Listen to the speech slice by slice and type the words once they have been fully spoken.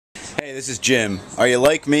Hey, this is Jim. Are you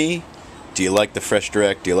like me? Do you like the Fresh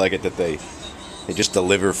Direct? Do you like it that they just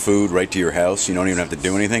deliver food right to your house? You don't even have to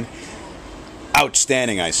do anything?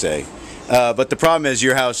 Outstanding, I say. But the problem is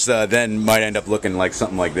your house then might end up looking like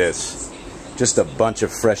something like this. Just a bunch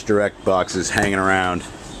of Fresh Direct boxes hanging around.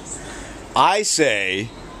 I say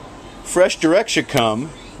Fresh Direct should come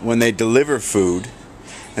when they deliver food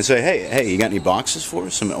and say, hey, you got any boxes for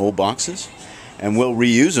us? Some old boxes? And we'll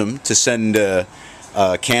reuse them to send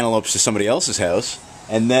cantaloupes to somebody else's house,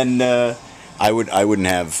 and then I wouldn't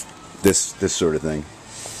have this sort of thing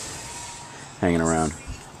hanging around.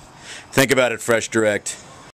 Think about it, Fresh Direct.